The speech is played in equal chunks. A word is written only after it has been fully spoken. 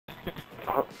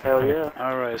Oh, hell yeah.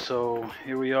 Alright, so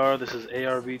here we are. This is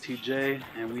ARVTJ,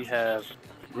 and we have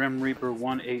Grim Reaper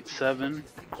 187,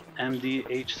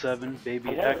 MDH7,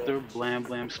 Baby Hector, Blam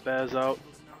Blam Spaz Out,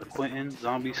 The Quentin,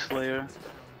 Zombie Slayer,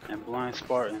 and Blind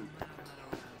Spartan.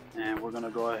 And we're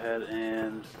gonna go ahead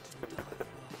and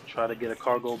try to get a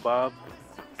cargo bob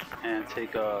and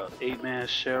take a 8-man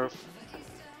sheriff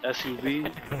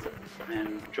SUV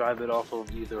and drive it off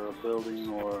of either a building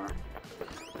or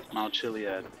Mount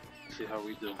Chilliad. See how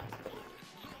we do.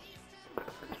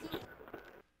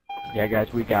 Yeah,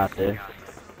 guys, we got this.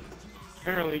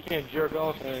 Apparently you can't jerk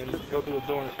off and go through the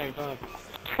door at the same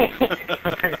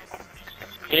time.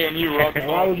 And you rock.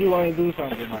 Why would you want to do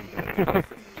something like that?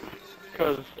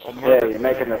 Because yeah, you're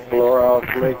making the floor all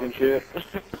slick and shit.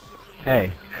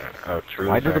 Hey,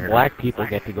 why do the black people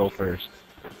get to go first?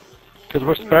 Because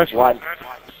we're special. What?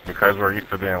 Because we're used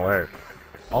to being late.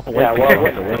 All the white people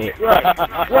have to wait.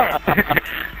 Right.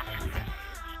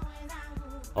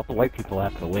 All the white people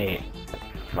have to wait.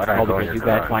 Why don't All because you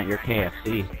guys want your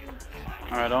KFC.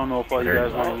 Alright, I don't know if all you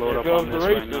guys want to load up There on goes this the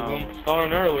right now. racism.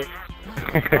 Starting early.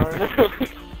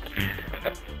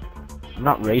 I'm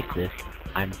not racist.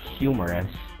 I'm humorous.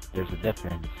 There's a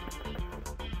difference.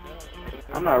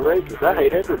 I'm not racist. I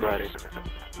hate everybody.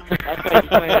 I think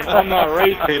you're saying, I'm not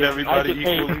racist. Hate everybody I just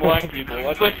hate equally. black people.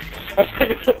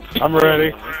 I'm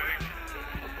ready.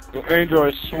 Angel,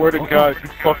 I swear to God, you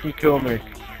fucking kill me.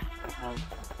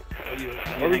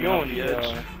 Where we going?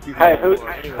 Hey,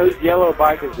 whose yellow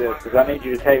bike is this? Because I need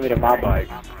you to take me to my bike.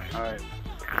 Alright.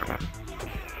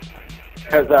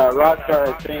 Because Rockstar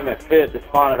has seen it fit to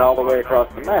spawn it all the way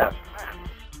across the map.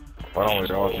 Why don't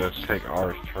we all just take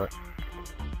ours truck?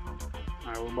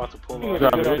 Alright, we're about to pull Who's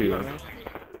off. on video?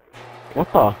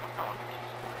 What the? I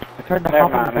tried to Never hop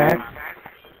in the mind, back. man.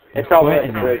 It's all the way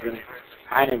to Quitting it. prison.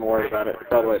 I ain't even worried about it.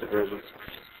 It's all the way to prison.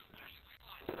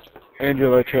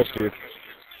 Angel, I trust you.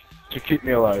 To keep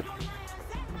me alive.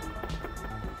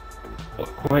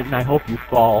 Quentin, I hope you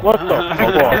fall. What the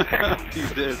fuck? He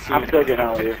did too. I'm still getting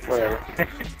on with you. Whatever.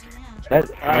 That's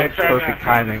perfect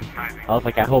timing. I was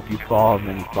like, I hope you fall, and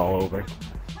then you fall over.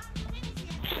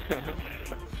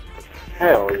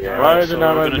 Hell yeah. Why Alright, is it so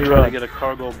not we're letting gonna me try to run? get a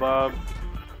cargo bob.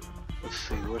 Let's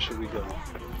see, where should we go?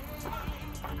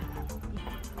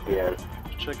 Yeah.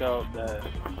 Check out that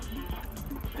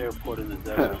airport in the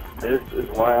desert. This is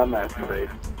why I'm masturbating.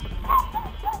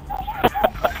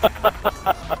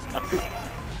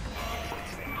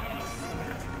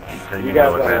 So You you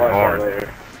guys know gotta that watch that horn. later.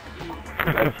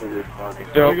 That's really funny.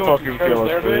 Don't We going fucking to kill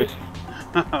Paris us, Air please.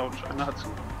 I'll try not to.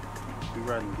 Be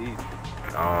riding deep.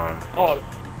 Oh,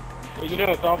 well, you know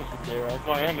it's opposite there. That's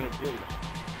why I am in a village.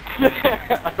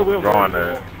 I will We're on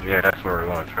work. the, yeah, that's where we're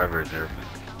going. Trevor is there.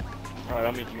 Alright,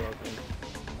 I'll meet you out there.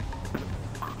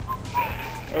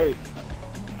 Hey.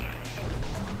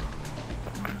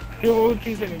 Yo, what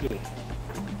you think of this?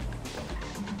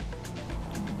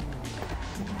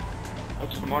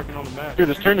 That's just marking on the map. Dude,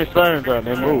 just turn your sirens on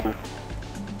and move.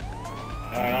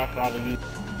 Alright, I'll follow you.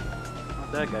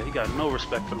 Not that guy. He got no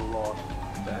respect for the law.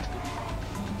 Bastard.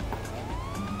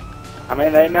 I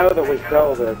mean, they know that we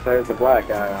stole this. There's the black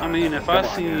guy. I mean, if I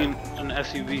seen an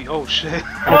SUV, oh shit.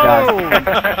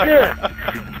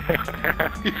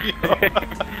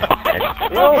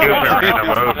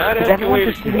 Did anyone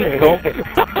just see me go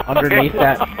underneath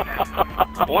that?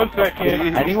 1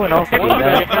 second. Anyone else do One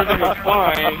that? second, everything was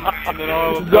fine, and then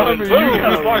all of a Zombie, sudden, you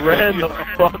got ran the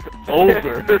fuck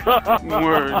over.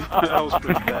 Word. That was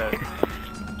pretty bad.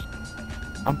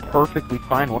 I'm perfectly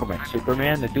fine. What am I,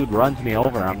 Superman? The dude runs me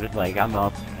over. I'm just like, I'm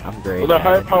up. I'm great. With a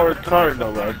high-powered car,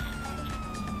 no less.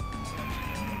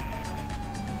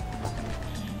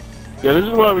 Yeah, this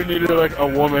is why we needed like a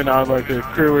woman on like the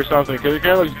crew or something, because it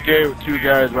kind of looks gay with two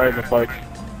guys riding a bike.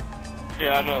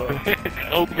 yeah, I know.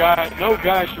 No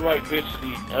guy should write bitch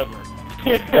seat ever.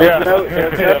 Yeah,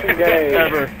 There's nothing gay.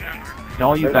 ever.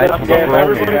 No, you There's guys have nothing a gay about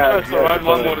everybody bromance. else. So I'm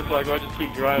on motorcycle, I just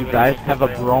keep driving. You guys have a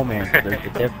bromance. There's a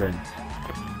difference.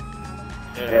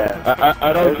 Yeah.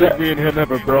 I don't think me and him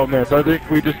have a bromance. I think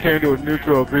we just came to a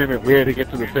neutral agreement. We had to get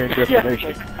to the same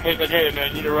destination. Hey, like, hey, man,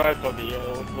 you need a ride from me,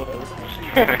 whatever.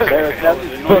 There's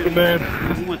nothing. Fuck it, man.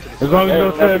 As long as you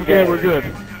don't say I'm gay, we're good.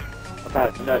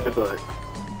 Nothing but.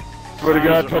 Swear to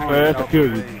God, touch my ass, I'll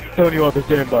kill you. Telling you off the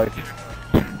damn bike.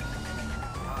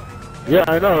 Yeah,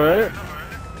 I know, right?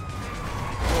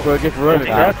 So I get to run a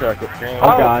cat tracker.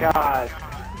 Oh god. God.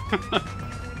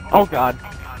 Oh god.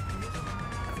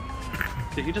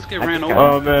 Did he just get I ran just over?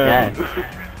 Oh man.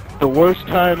 Yeah. The worst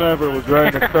time ever was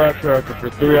riding a crop tracker for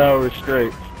 3 hours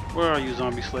straight. Where are you,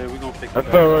 Zombie Slayer? We gonna pick I you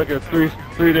back. felt like a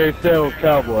three-day sail with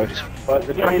cowboys. But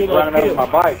the train's running over my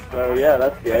bike, so yeah,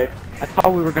 that's gay. I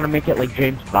thought we were gonna make it like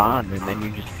James Bond, and then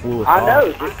you just flew us I off.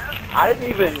 know, dude. I don't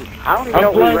even know I'm we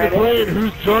flying ran the plane. into.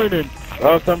 Who's joining?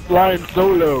 I'm flying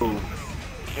solo.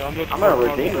 Yeah, I'm gonna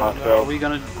redeem Are myself. we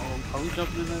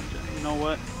jumping in that? You know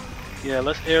what? Yeah,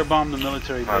 let's air bomb the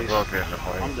military Might base. as well get in the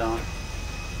plane. I'm down.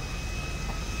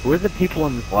 Who are the people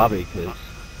in this lobby? Because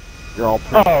you're all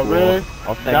pretty Oh, cool. really?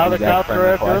 I'll send Now you the guys cops friend are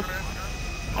after us?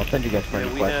 requests. I'll send you guys friend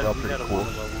Yeah, we requests. They're all had pretty a cool.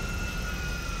 wonder level.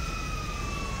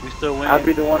 We still I'd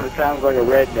be winning. the one that sounds like a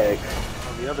redneck.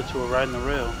 The other two are riding the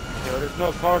rail. Yo, there's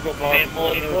no cargo bob.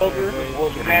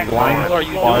 Blind What are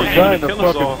you Spartan. doing? Trying to Kill us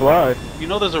fucking all. fly. You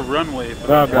know there's a runway for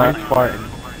Nah, that. man. Blind Spartan.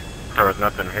 There was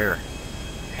nothing here.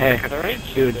 Hey, There ain't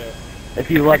shit dude, there. if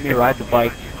you let me ride the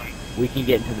bike, we can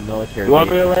get into the military You want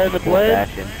base me to in land the full plane?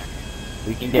 fashion.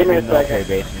 We can Give get me into a the military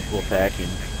second. base in full fashion,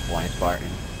 Blind Spartan.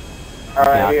 Alright,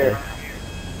 Got here.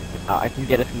 this. I can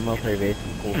get us in the military base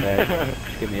in full fashion.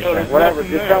 Just give me a Yo, second. Whatever,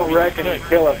 just don't wreck it and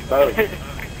kill us both.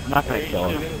 I'm not gonna kill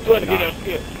him. Let's get us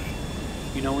killed.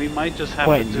 You know, we might just have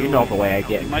Quentin, to do. you know the way I get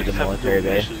we into might the just have to do military a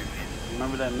base. mission.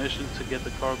 Remember that mission to get the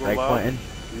cargo Right, bob? Quentin?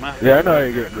 We might have Yeah, I to- know how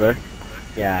you get there.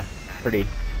 Yeah, pretty Yeah,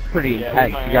 intense. we might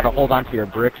You gotta have to. hold on to your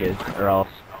britches, or else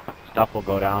stuff will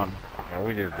go down. Well,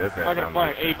 we just did that. I can down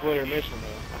find there. an 8-player mission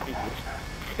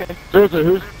though. Seriously,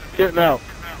 who's getting out?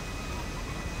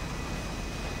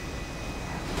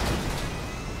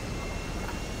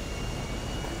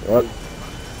 What?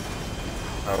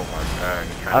 Oh my god.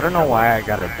 he's trying I don't to know kill why us. I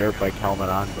got a dirt bike helmet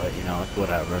on, but you know, it's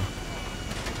whatever.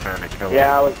 He's trying to kill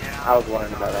Yeah, us. I was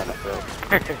wondering about that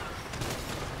myself.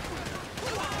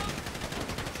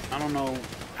 I don't know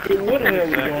What the hell what are we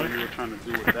exactly doing? you were trying to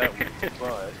do with that one,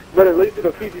 but But at least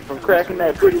it'll keep you from cracking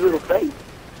that pretty little face.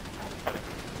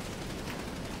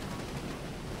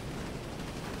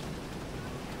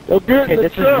 Well, get Okay, in the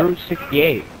this is truck. Route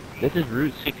 68. This is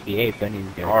Route 68, then he's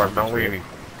gonna Lars, don't leave me.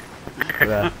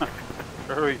 Yeah.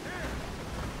 hurry.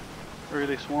 Hurry,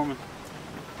 they swarming.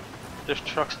 There's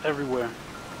trucks everywhere.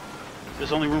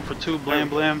 There's only room for two, blam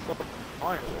blam.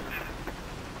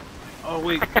 Oh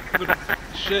wait,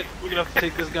 shit, we're gonna have to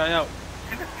take this guy out.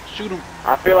 Shoot him.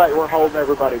 I feel like we're holding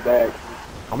everybody back.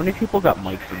 How many people got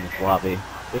mics in this lobby?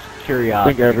 Just I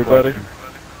curiosity. think everybody. question.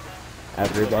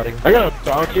 Everybody? I got a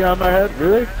donkey on my head,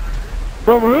 really?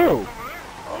 From who?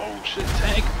 Oh shit,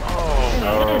 tank. Oh.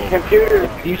 No. Computers,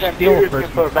 You steal a computers can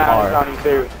person's put bounties car. on you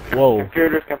too. Whoa.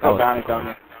 Computers can That put was bounties on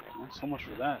you. So much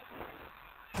for that.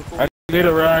 I need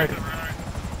a ride.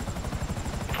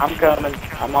 I'm coming.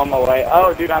 I'm on my way.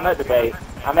 Oh, dude, I'm at the base.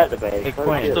 I'm at the base. Hey, Let's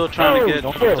Quinn. get- Still trying to get,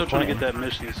 don't still kill trying to Quinn. get that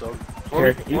mission. So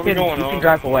Here, you where we can, going, you can Al?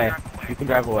 drive away. You can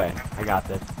drive away. I got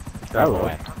this. Drive Oh.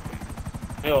 away.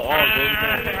 Yo, all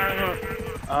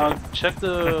good. check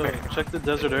the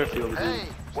desert airfield. Hey,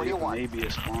 what do you want? Maybe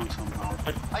it spawns somehow.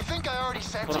 I think I already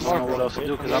sent I you don't know what something. else to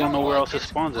do because I don't know where else it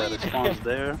spawns at. It spawns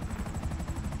there,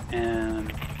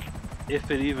 and if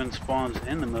it even spawns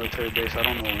in the military base, I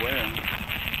don't know where.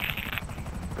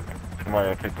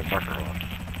 Somebody take the marker off.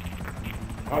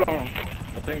 Hold on.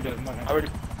 I think that's mine. I already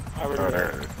Oh, there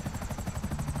it is.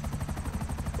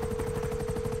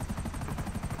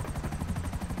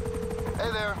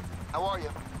 Hey there, how are you?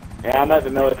 Yeah, I'm at the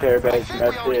military I base, think and we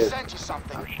that's already it. sent you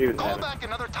something. I'm shooting Call at him. back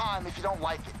another time if you don't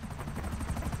like it.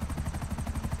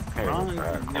 Hey, Ron,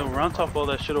 back. you know, Ron talk all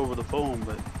that shit over the phone,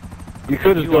 but You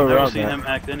could just you go will never around see that. him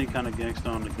act any kind of gangster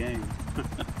on the game.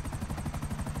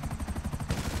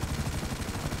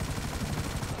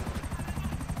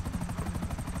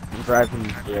 I'm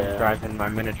driving my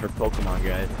miniature Pokemon,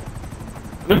 guys.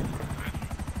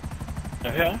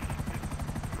 The hell?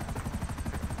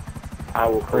 I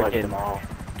will collect Frickin' them all.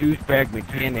 Douchebag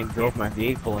mechanic drove my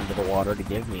vehicle into the water to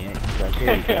give me it. He's like,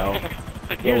 here you go.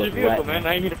 Here's It your was vehicle, wet. man.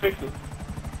 I ain't need to fix it.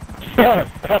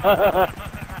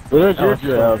 Well, that's That your was so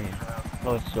job. mean. That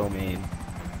was so mean.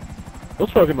 It was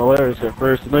fucking hilarious at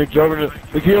first. And they drove it,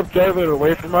 they kept driving it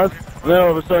away from us, and then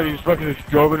all of a sudden he just fucking just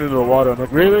drove it into the water. I'm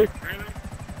like, really?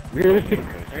 Really?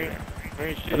 I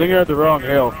Ain't shit. think I had the wrong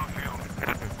hail.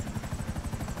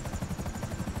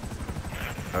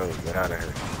 Oh, get out of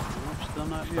here. I'm still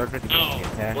not here. Started to get me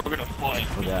attacked We're gonna fight.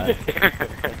 for that.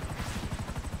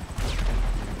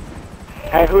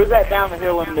 Hey, who's that down the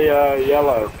hill in the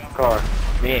yellow car?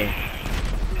 Me.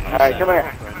 Alright, come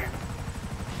here.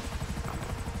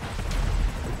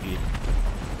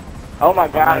 Oh my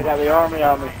god, I got the army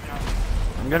on me.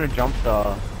 I'm gonna jump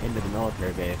into the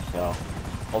military base, so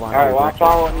hold on. Alright, well I'm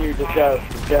following you. Just go.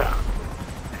 Just go.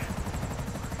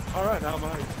 Alright, now I'm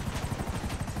out.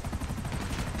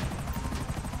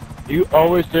 You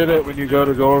always say that when you go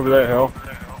to go over that hill.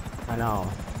 I know.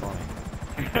 It's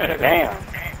funny. Damn.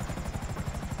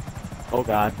 Oh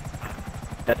god.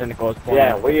 That didn't go as planned.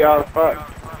 Yeah, we are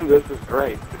fucked. This is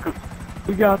great.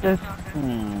 We got this.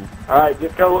 Alright,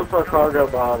 just go look for a cargo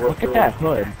bob. Look at that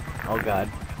hood. Oh god.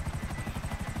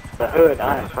 The hood,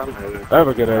 I am from hood. I have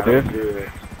a good idea.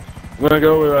 I'm gonna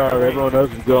go with everyone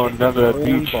else is going down to that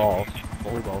beach.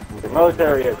 Volleyballs. The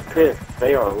military is pissed.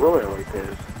 They are royally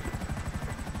pissed.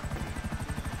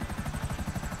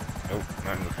 Nope,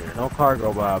 nothing here. No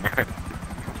cargo, Bob.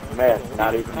 Mess,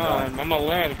 not even I'm gonna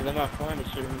land because I'm not flying this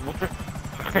shit anymore.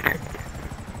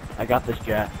 I got this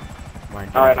jet. Mine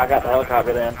jet. Alright, I got the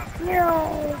helicopter then.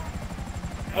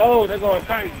 Oh, they're going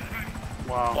tight.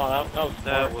 Wow. Wow,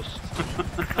 that was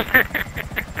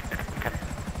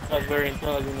that was very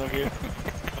intelligent of you.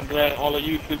 I'm glad all of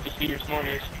you took to see your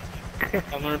smartness.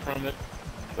 I learned from it.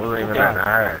 We're even that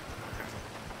high.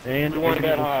 And You weren't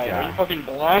that high. Are you fucking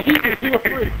blind?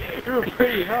 you were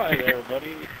pretty high there,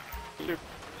 buddy. You're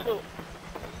so...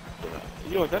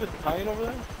 Yo, is that a tie-in over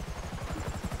there?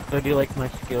 So do you like my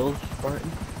skills,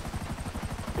 Spartan?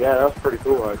 Yeah, that's pretty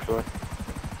cool actually.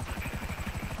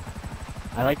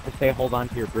 I like to say hold on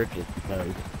to your bridges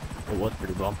because it was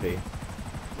pretty bumpy.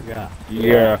 Yeah.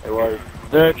 Yeah. It was.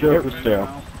 That joke was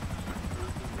stale.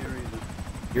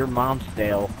 Your mom's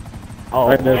stale. Oh.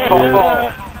 I know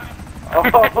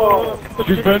Oh! she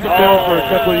is. She's been stale for a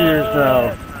couple of years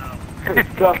now.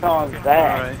 Stuck on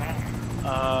that.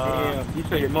 Alright. Damn, you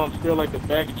say your mom's still like a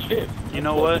bag of chips. You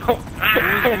know what?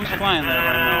 Who's flying that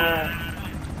right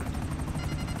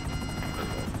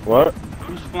What? now?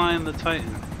 Who's flying the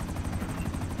Titan?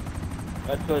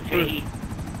 That's a T.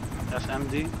 That's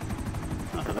MD?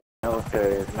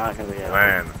 Military is not gonna be able.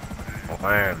 Land.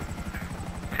 Land.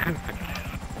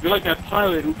 You're like that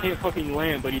pilot who can't fucking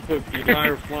land, but he took the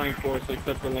entire flying course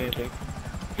except for landing.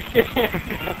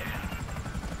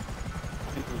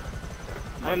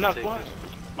 I'm not flying.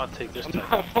 I'll take this I'm Titan.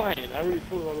 not flying. I already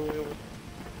flew all the way over.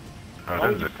 Oh, Why this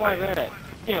would is you a fly thing. that?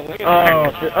 You can't land.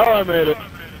 Oh, shit. Oh, I made it.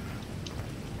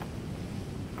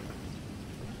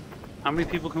 How many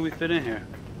people can we fit in here?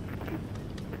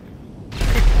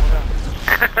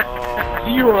 Oh.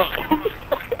 0.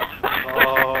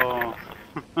 Oh.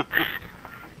 You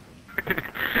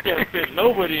can't fit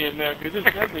nobody in there because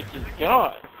that bitch is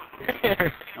gone.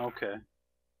 Okay.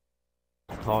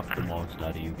 Talk the most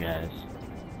out of you guys.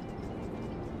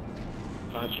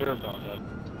 Not sure about that.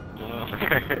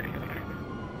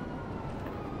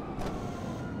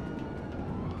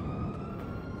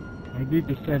 I need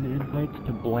to send invites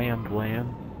to Blam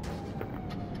Blam.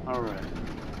 Alright.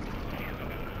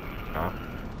 Huh?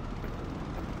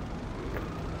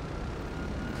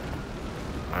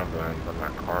 I'm going in my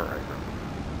car right now.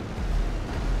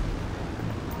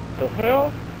 The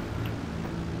hell?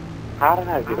 How did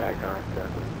I get back on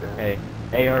stuff? Hey,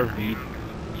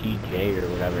 ARVTJ or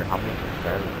whatever, how many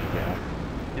subscribers do you got?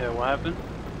 Yeah, what happened?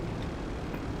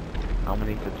 How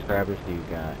many subscribers do you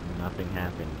got? Nothing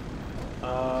happened.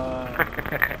 I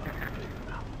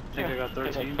think I got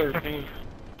 13. 13.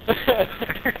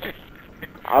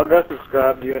 I'll go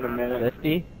subscribe to you in a minute.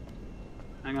 50?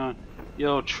 Hang on.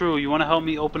 Yo, True, you want to help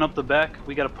me open up the back?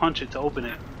 We gotta punch it to open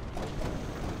it.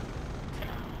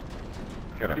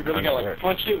 You really gotta like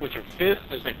punch it with your fist?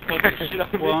 Just like punch the shit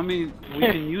out of Well, I it? mean, we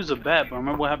can use a bat, but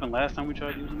remember what happened last time we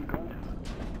tried using a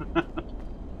bat?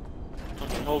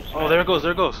 Oh, there it goes,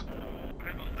 there it goes.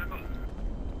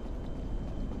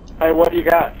 Hey, what do you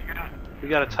got? We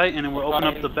got a Titan and we're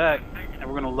opening up the back and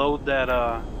we're gonna load that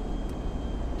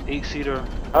 8-seater.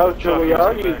 Oh, so we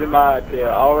are using my idea.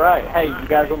 Alright. Hey, you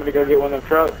guys want me to go get one of them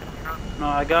trucks? No,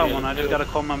 I got one. I just gotta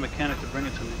call my mechanic to bring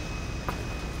it to me.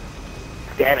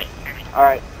 Damn it.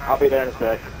 Alright, I'll be there in a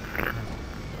sec.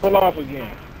 Pull off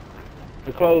again.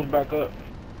 The close back up.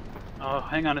 Oh,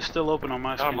 hang on, it's still open on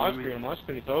my screen. My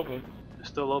screen's open. It's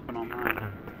still open on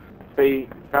mine. See,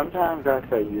 sometimes I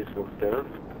say useful stuff.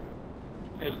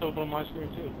 It's open on my screen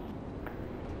too.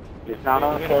 It's not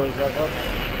on close back up.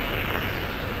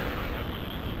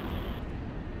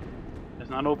 It's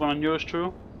not open on yours,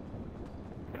 True?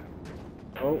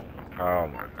 Oh. Oh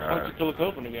my Once god. until it's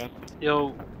open again.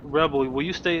 Yo, Rebel, will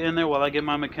you stay in there while I get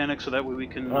my mechanic so that way we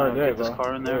can get this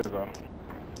car in there? Oh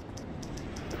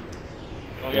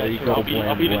Yeah, yeah, you sure. go I'll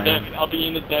be blam. I'll be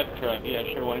in the depth truck. Yeah,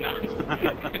 sure, why not?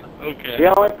 Okay.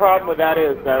 The only problem with that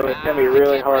is, though, it's going to be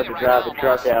really hard to drive the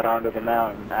truck out onto the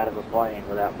mountain out of a plane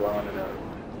without blowing it up.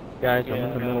 Guys, I'm Yeah,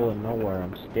 in the middle of nowhere.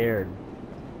 I'm scared.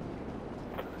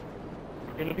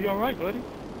 You're gonna be alright, buddy.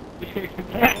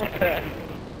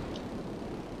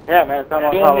 Yeah, man, it's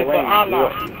almost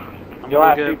Halloween. You'll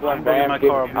have people in I'm gonna get my bands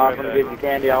car. I'll be right offering to back. give you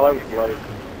candy all over the place.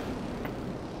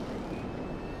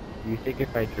 Do you think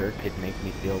if I jerk, it'd make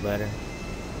me feel better?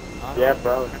 Yeah,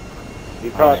 probably.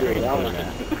 You probably do.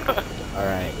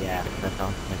 Alright, yeah, that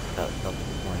sounds like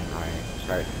self-disappointing.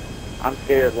 Start. I'm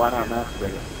scared. Why not mess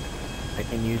with it? I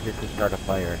can use it to start a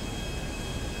fire.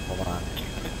 Hold on.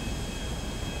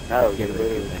 No, Just you give it a few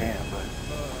literally minutes. can't. But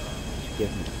Just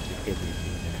give me a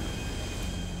few minutes.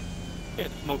 Yeah,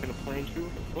 smoking a plane shoe.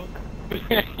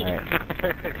 Alright.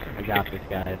 I got this,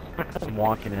 guys. I'm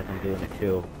walking as I'm doing it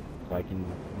too. So I can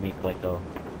make like a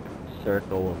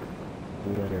circle of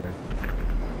glitter.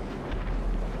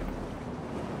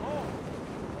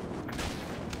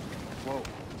 Whoa.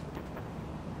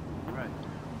 Alright.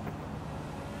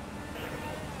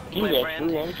 You got true. Why don't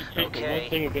you take the one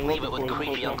thing you've been Leave looking it with for?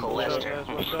 creepy Uncle Lester.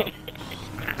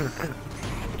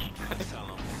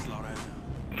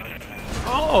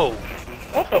 Oh!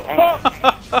 What the fuck?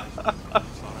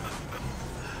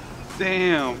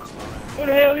 Damn! Where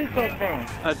the hell did he come from?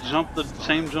 I jumped the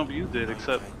same jump you did,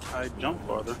 except I jumped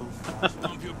farther.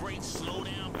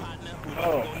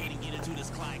 Oh.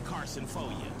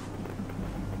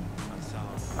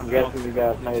 I'm guessing you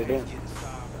guys made it in.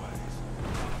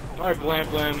 Alright, Blam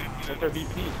Blam. That's our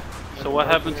VP. So what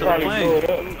happened to the Trying to blow it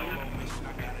plane?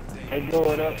 up. They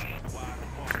blow it up.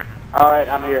 Alright,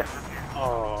 I'm here.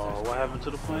 Oh, what happened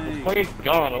to the plane? Plane's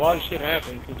gone. A lot of shit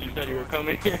happened since you said you were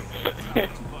coming here.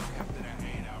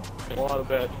 A lot of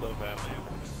bad stuff happened.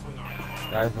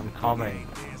 Guys, I'm coming.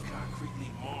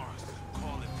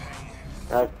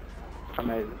 That's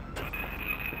amazing.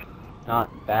 Not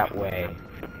that way.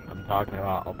 I'm talking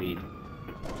about I'll be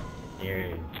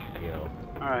near you.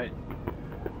 Alright.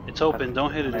 It's open,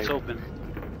 don't hit it, it's open.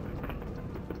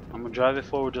 I'm gonna drive it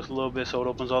forward just a little bit so it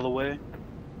opens all the way.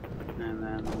 And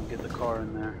then I'm gonna get the car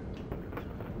in there.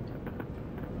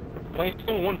 Plane's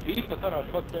still in one piece? I thought I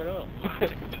fucked that up.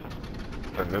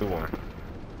 The new one.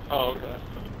 Oh, okay.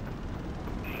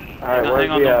 Alright, Now, where's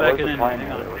hang on, the, don't back where's it the in, plane hang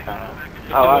at on. that we're kind of...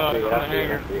 It's Oh, I see it, in I the see it,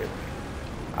 hangar. I see it.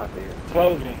 I see it.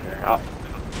 Closing. Here,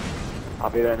 I'll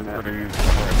be there in a What minute. are you?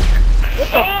 What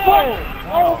the fuck?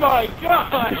 Oh my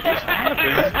god! How the hell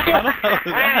did that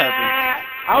happen?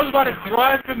 I was about to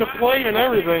drive in the plane and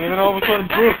everything, and then all of a sudden,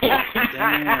 boom!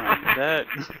 Damn, that...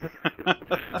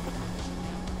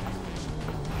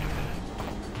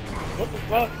 What the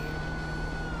fuck?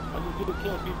 I just did a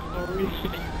kill people for no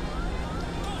reason.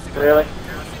 Really?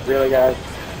 Really, guys?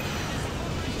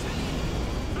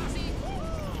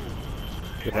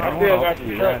 Did I anyone feel else like do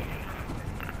you that?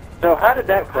 So how did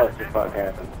that clusterfuck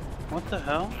happen? What the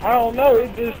hell? I don't know,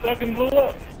 it just fucking blew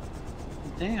up.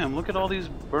 Damn, look at all these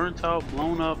burnt out,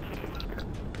 blown up.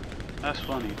 That's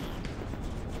funny.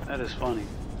 That is funny.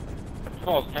 It's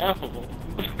called passable.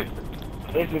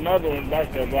 There's another one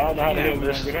back there, but I don't know how the hell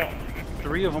we're gonna get out.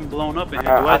 3 of them blown up in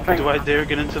here. Do I dare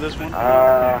get into this one?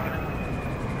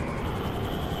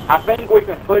 I think we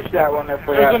can push that one if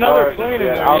we There's have another cars. plane in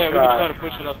there, I'll yeah, we can try to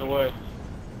push it out the way.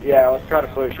 Yeah, let's try to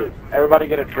push it. Everybody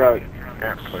get a truck.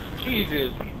 Can't push it.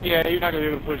 Jesus. Yeah, you're not gonna be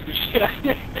able to push this shit out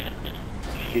here.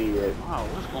 Shit. Wow,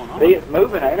 what's going on? See, it's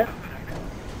moving, ain't it?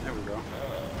 There we go.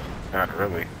 Not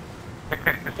really.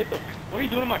 What are you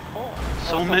doing in my car?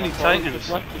 So many Titans.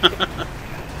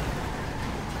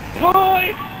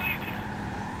 Boy!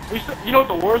 You know what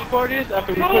the worst part is?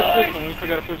 After we push this one, we still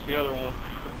gotta push the other one.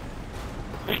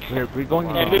 We're going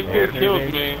into And the this dude military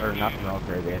kills base, me. or not the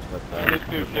military base, but And this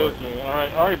dude kills me.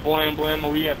 Alright, Blam Blam,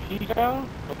 are we at peace now?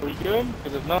 Are we good?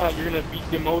 Because if not, you're gonna beat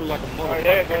the motor like a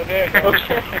motherfucker.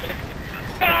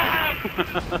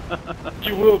 Okay.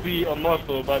 You will be a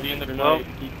muscle by the end of the night.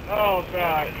 Oh,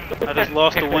 God. I just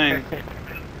lost a wing.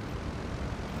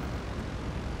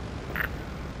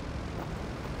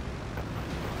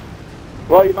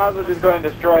 Well, you might as well just go ahead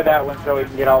and destroy that one so we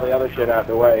can get all the other shit out of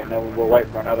the way, and then we'll wait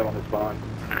for another one to spawn.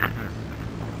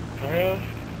 Yeah.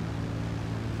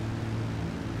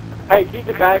 Hey, keep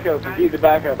the back open, and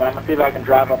I'm gonna see if I can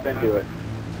drive up into it.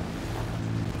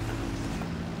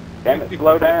 Damn it,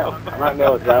 slow down. I'm not gonna be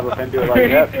able to drive up into it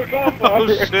like that. Oh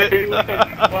shit.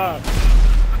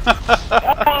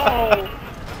 Oh.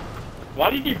 Why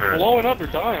do you keep blowing up or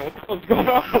dying? What the fuck's going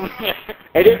on over there?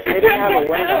 It didn't have a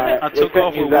wing on it. I We took couldn't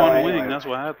off use with that one anyway. wing, that's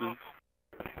what happened.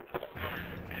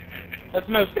 That's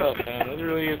messed up, man. That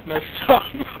really is messed up.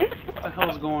 What the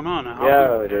hell's going on?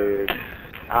 Yo, dude.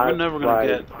 We're never gonna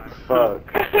get... Fuck.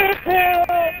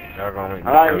 Y'all gonna make me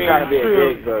I'm not even kill trying to be you.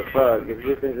 a dick, but fuck. If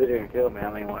you think they're gonna kill me, I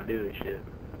don't even want to do this shit.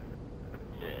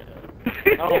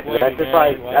 I don't blame That's you,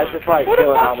 just man. like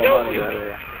killing all my money right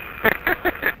there.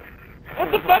 What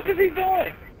the fuck is he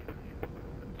doing?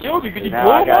 Killed you because you Now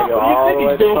blew I him gotta up? go What all do the you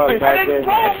way think the he's fuck doing? back I didn't in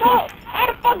blow him there. up. How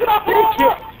the fuck did I blow him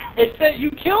up? It said you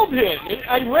killed him.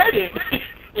 I read it.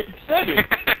 It said it.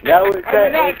 No, it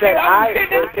said I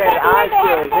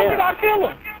killed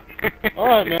him.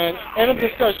 Alright, man. End of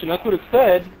discussion. That's what it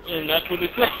said, and that's what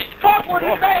it said. Fuck what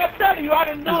it said. I'm telling you, I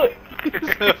didn't do it.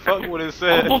 Fuck what it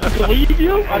said. I'm supposed to believe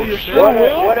you? Out of your shit,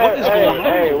 Will? What is hey, going on?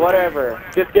 hey, whatever.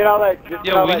 Just get all that,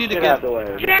 get all we that need to shit get- out of the way.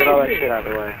 Just get all that shit out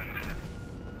of the way.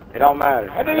 It don't matter.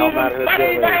 It don't matter who I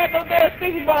didn't even have it no damn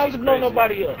sticky bombs to blow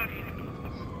nobody up. is.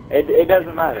 It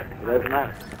doesn't matter. It doesn't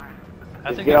matter.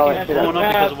 I think get all it that keeps shit blowing out.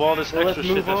 up because of all this Well, extra let's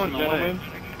shit move that's on, in the way. gentlemen.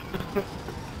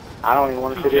 I don't even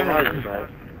want to sit here and argue about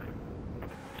it.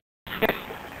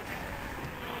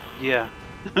 Yeah.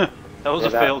 That was Yeah,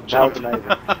 a failed that jump. was amazing.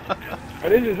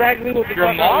 That is exactly what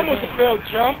your mom was a failed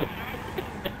jump.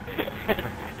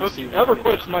 Don't ever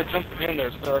question my jump in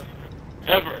there, sir.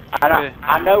 Ever.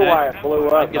 I know why it blew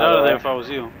up. I'd get by out the of there way. if I was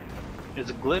you.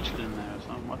 It's glitched in there,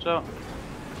 so watch out.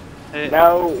 Hey,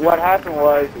 No, what happened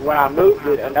was when I moved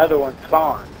it, another one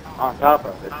spawned on top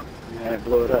of it, and it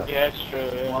blew it up. Yeah, that's true.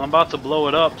 Yeah. well, I'm about to blow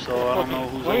it up, so I don't know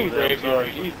who's Swing over there. I'm graveyard,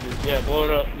 sorry. Jesus. Yeah, blow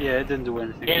it up. Yeah, it didn't do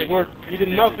anything. Yeah, it worked. You did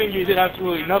nothing. You did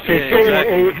absolutely nothing. Yeah,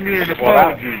 exactly.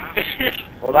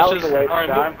 Well, that was Let's a waste Alright,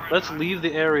 of time. Let's leave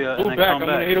the area and Move then back. come I'm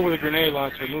gonna back. hit it with a grenade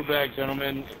launcher. Move back,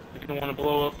 gentlemen. If you don't want to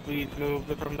blow up, please move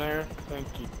from there. Thank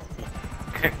you.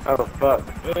 Oh, fuck.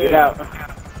 Get out.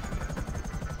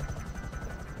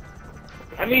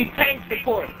 I need tank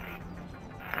support.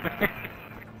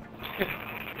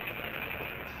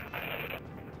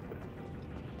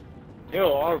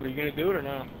 Yo, are we gonna do it or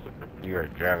not? You're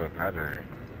driving better.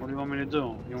 What do you want me to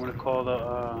do? You want me to call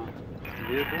the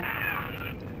vehicle?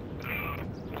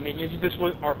 I mean, is this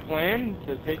what our plan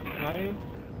to take the plane?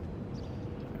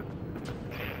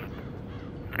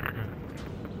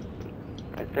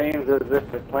 It seems as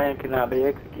if the plan cannot be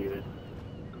executed.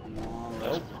 Come on,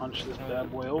 let's punch this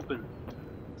bad boy open.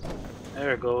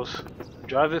 There it goes.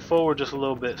 Drive it forward just a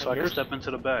little bit so I can step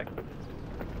into the back.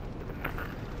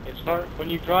 It's hard when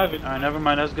you drive it. Alright, never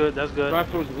mind. That's good. That's good. Drive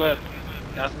towards the left.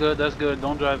 That's good. That's good.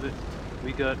 Don't drive it.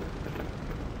 We good.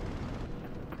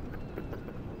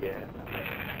 Yeah.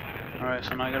 Alright,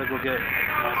 so now I gotta go get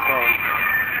my car.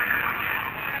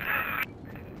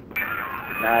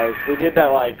 Nice. We did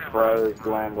that like pros,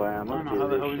 blam blam. I don't know how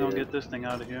the hell we gonna get this thing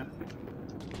out of here.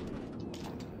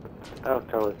 That was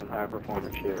totally some high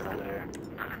performance shit right there.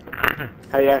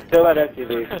 Hey, yeah, still that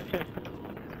SUV.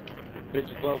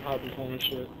 Bitches love high performance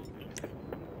shit.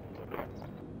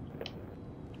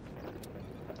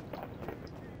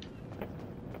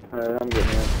 Alright, I'm getting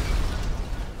in.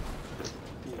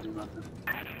 You do nothing.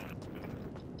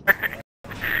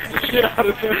 Shit out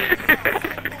of him.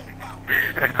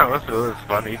 That was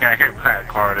funny. He got hit by a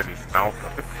car and he stomped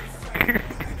him.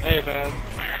 Hey, man.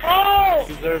 Oh!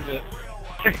 Deserved it.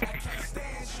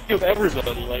 Killed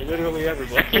everybody, like literally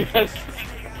everybody.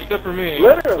 Except for me.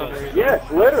 Literally,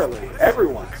 yes, literally,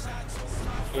 everyone.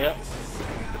 Yep.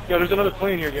 Yo, there's another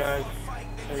plane here, guys.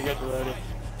 There you guys are ready.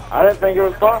 I didn't think it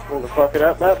was possible to fuck it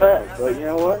up that bad, but you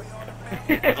know what?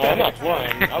 Oh, I'm not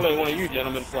flying. I'll let one of you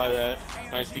gentlemen fly that.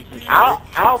 I see some shit.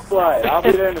 I'll fly it. I'll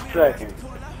be there in a second.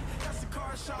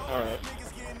 Alright.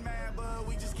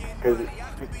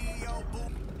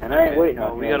 And I ain't waiting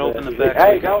on we you. gotta open the back. Hey,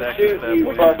 so we don't can shoot, back you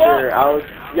this bad boy.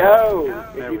 fucker. Yo, There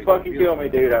if we you go. fucking kill me,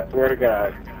 dude, I swear to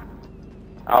God.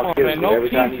 I'll Oh, kill man, you no every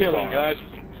time team you killing, spawn. guys.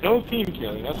 No team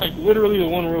killing. That's like literally the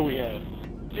one rule we have.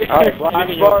 Alright,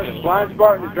 Blind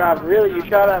Spartan is driving. Really, you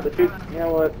shot out the two. You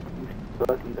know what?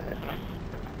 Fucking bad.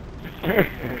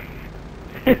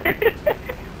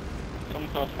 Some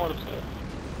kind of smart upset.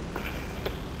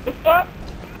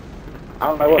 I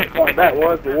don't know what point that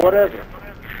was, but whatever.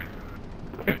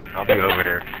 I'll be over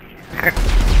there.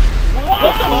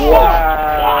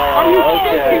 Wow.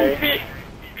 Okay.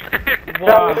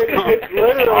 Wow. So it's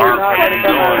literally not going to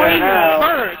come out right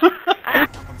now.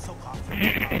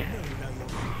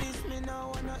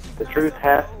 The truth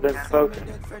has been spoken.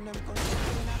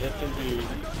 Yes, indeed.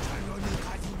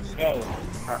 Go.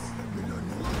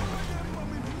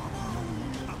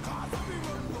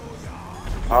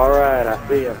 Alright, I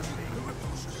see him.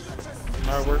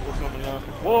 Alright, we're coming up.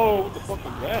 Whoa, what the fuck is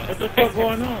that? What the fuck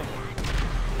going on?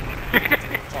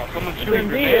 Oh, someone's shooting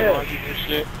grenade launchers and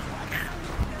shit.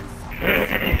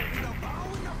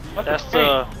 That's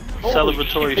the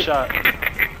celebratory shot.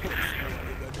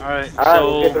 Alright, Alright,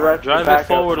 we'll get the so rest drive of the it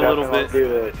forward a little backup bit.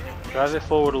 and let's do this. Drive it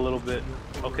forward a little bit.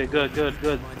 Okay, good.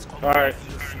 Alright.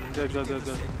 Good.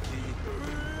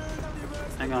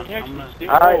 Hang on. I'm gonna...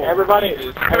 Alright, everybody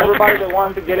that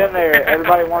wants to get in there,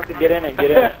 everybody wants to get in it,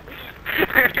 get in.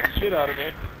 Shit out of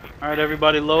there. Alright,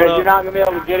 everybody load Because you're up. not gonna be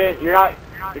able to get in. You're not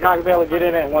gonna be able to get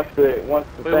in it once the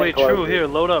thing Wait, closes. true. Here,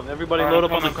 load up. Everybody load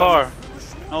up on the car.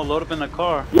 No, load up in the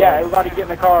car. Yeah, everybody get in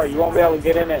the car. You won't be able to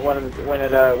get in it when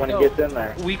it gets in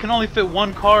there. We can only fit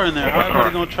one car in there. How are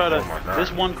we gonna try to?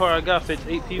 This one car I got fits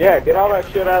 8 people. Yeah, get all that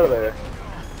shit out of there.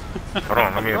 Hold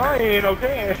on, let me in there. Fine,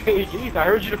 okay. Jeez, I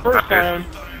heard you the first time,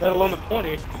 let alone the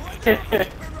 20.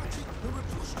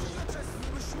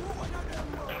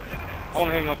 I want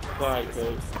to hang up the side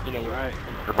because, you know, Alright.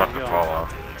 It's about to fall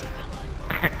off.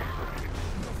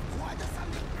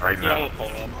 Right yeah, I'm now. gonna pull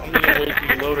them. I'm gonna wait till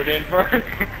you load it in first.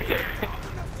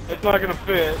 It's not gonna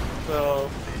fit, so.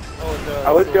 Oh, it does.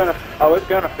 I was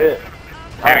gonna fit.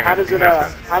 Alright, how does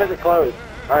it close?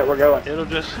 Alright, we're going. It'll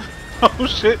just... Oh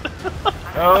shit!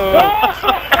 Oh!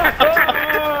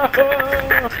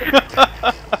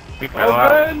 He fell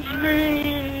out. Avenge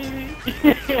me!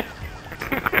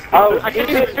 Oh, I can't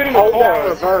even fit in the hold down car.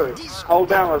 reverse. Hold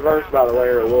down reverse, by the way,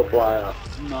 or it will fly out.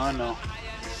 No, I know.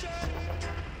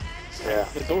 Yeah.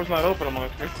 The door's not open on my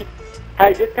screen.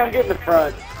 Hey, just come get in the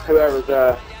front, whoever's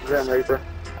Grim Reaper.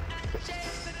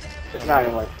 It's not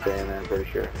gonna let you stay in there, I'm pretty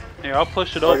sure. Here, I'll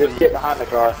push it Or open. just get behind the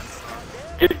car.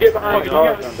 Just get behind the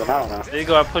car or something, I don't know. There you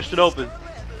go, I pushed it open.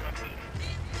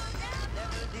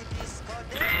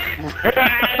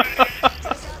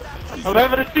 I'm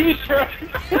having a t-shirt.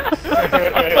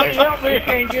 Help me, I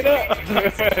can't get up.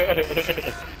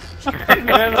 I'm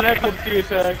having an epilepsy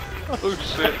attack. Oh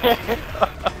shit.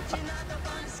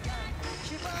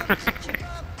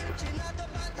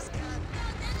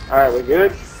 Alright, we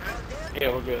good? Yeah,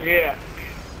 we're good. Yeah.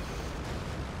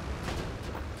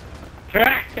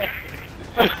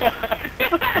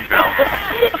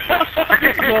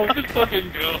 No, just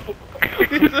fucking go.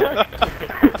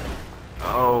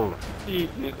 Oh.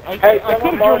 Jesus. I Hey, could have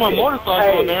thrown my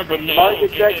motorcycle in there, but no. Mark the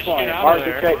Get that shit checkpoint. out Mark of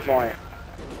the there. checkpoint.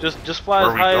 Just fly Where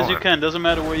as are we high as you going? can. Doesn't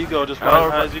matter where you go. Just fly Oh,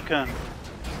 as high as you can.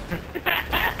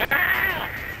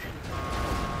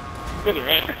 Good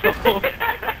asshole.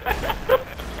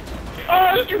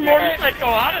 Oh, it's your motorcycle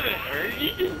out of there.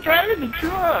 You just driving the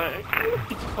truck.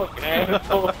 Fucking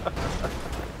asshole.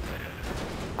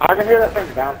 I can hear that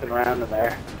thing bouncing around in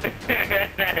there.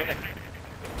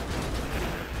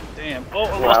 Damn. Oh,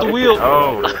 I lost the wheel.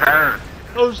 Oh, turn.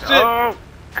 Oh shit. Oh.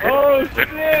 Oh,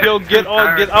 shit. Yo, get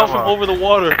out Come from on. over the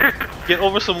water. Get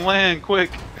over some land, quick.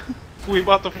 We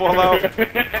about to fall out.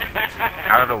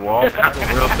 Out of the wall. Out of the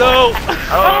wheel. No.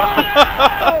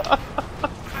 Oh.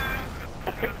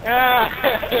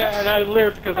 And I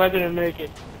lived because I didn't make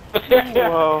it.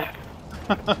 Wow.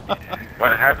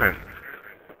 What happened?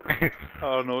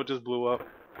 Oh no, it just blew up.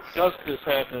 Justice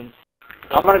happened.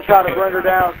 I'm gonna try to bring her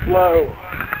down slow.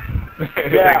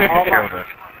 Yeah,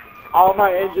 all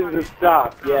my engines have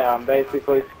stopped. Yeah, I'm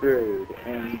basically screwed.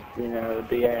 And, you know,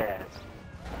 the ass.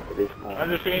 At this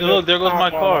point. Look, there goes my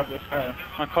car.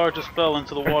 My car just fell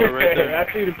into the water right there.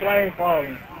 I see the plane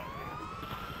falling.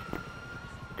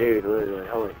 Dude, literally,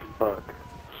 holy fuck.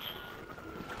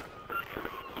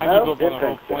 I No, give up on the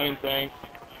whole different. plane thing.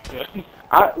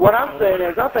 What I'm saying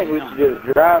is, I think we should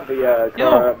just drive the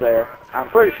car up there. I'm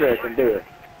pretty sure I can do it.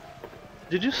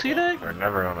 Did you see that? We're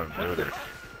never gonna do this.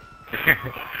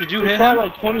 Did you We hit tried him?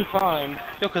 like 20 times.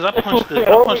 Yo, cause I punched the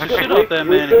shit out that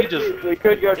man, and he just. We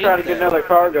could go try to get another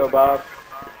cargo, Bob.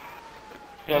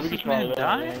 Yeah, Is we this could try man that.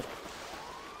 dying?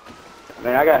 I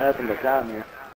mean, I got nothing but time here.